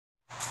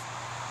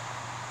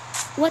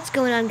What's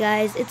going on,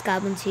 guys? It's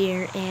Goblins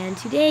here, and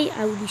today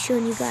I will be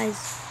showing you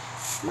guys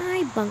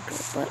my bunker.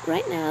 But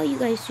right now, you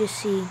guys just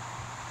see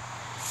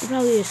I'm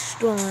probably just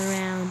strolling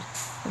around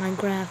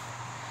Minecraft.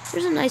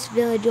 There's a nice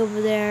village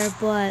over there,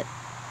 but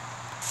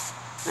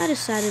I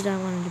decided I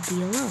wanted to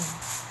be alone.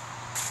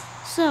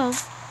 So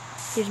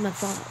here's my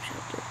fallout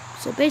shelter.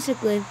 So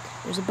basically,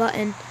 there's a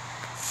button,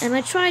 and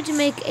I tried to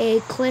make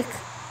a click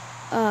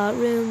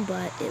room,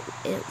 but it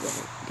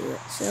wouldn't do it.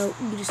 So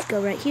you just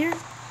go right here.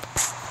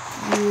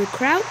 You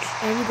crouch,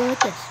 and you go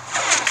like this.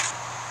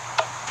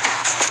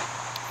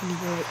 And you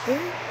go right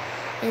here.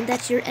 And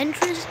that's your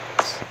entrance.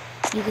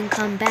 You can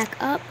come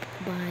back up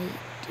by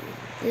doing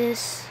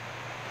this.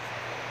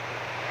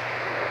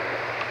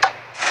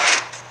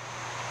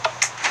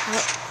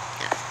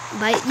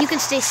 You can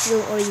stay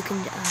still, or you can,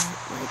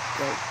 like,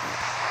 go up.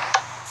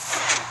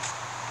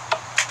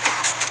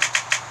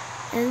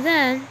 And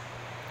then,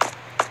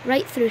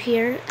 right through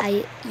here,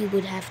 you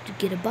would have to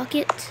get a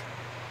bucket.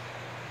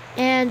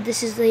 And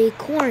this is a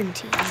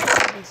quarantine.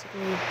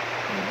 Basically,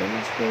 I'll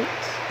demonstrate.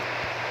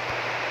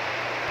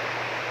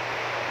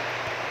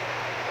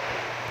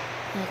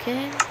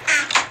 Okay,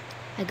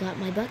 I got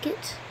my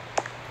bucket.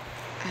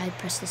 I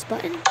press this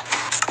button,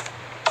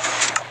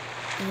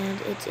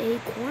 and it's a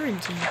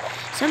quarantine.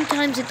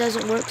 Sometimes it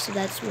doesn't work, so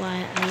that's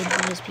why I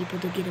advise people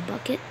to get a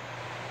bucket.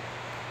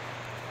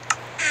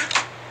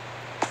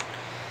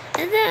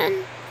 And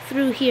then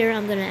through here,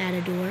 I'm gonna add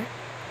a door.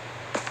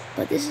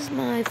 But this is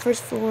my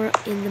first floor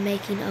in the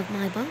making of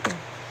my bunker.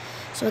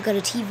 So I got a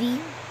TV.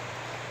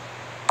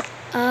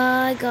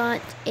 I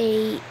got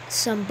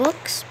some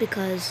books,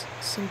 because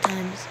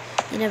sometimes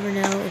you never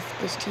know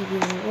if this TV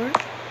will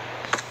work.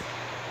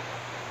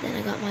 Then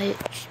I got my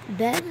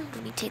bed.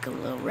 Let me take a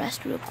little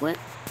rest real quick.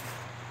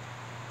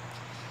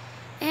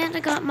 And I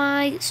got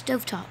my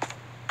stovetop.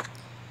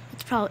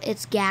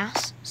 It's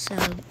gas, so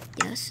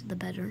yes, the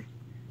better.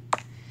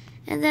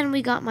 And then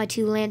we got my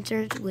 2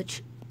 lanterns,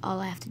 which all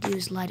I have to do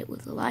is light it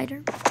with a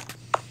lighter.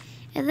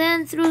 And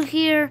then through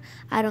here,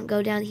 I don't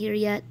go down here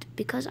yet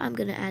because I'm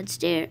gonna add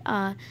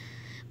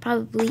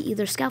probably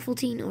either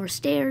scaffolding or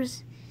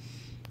stairs,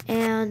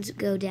 and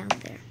go down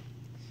there.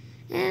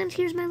 And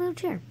here's my little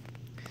chair.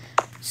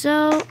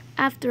 So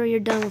after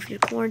you're done with your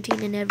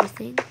quarantine and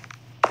everything,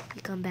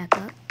 you come back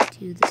up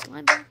to the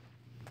slime ball.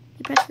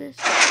 You press this,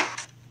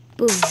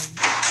 boom,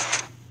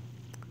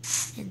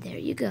 and there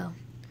you go.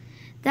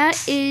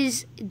 That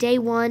is day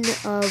 1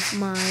 of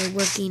my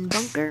working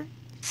bunker.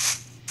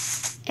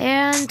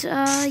 And,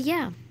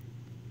 yeah.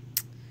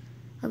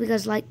 Hope you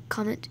guys like,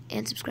 comment,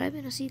 and subscribe,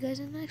 and I'll see you guys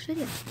in the next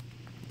video.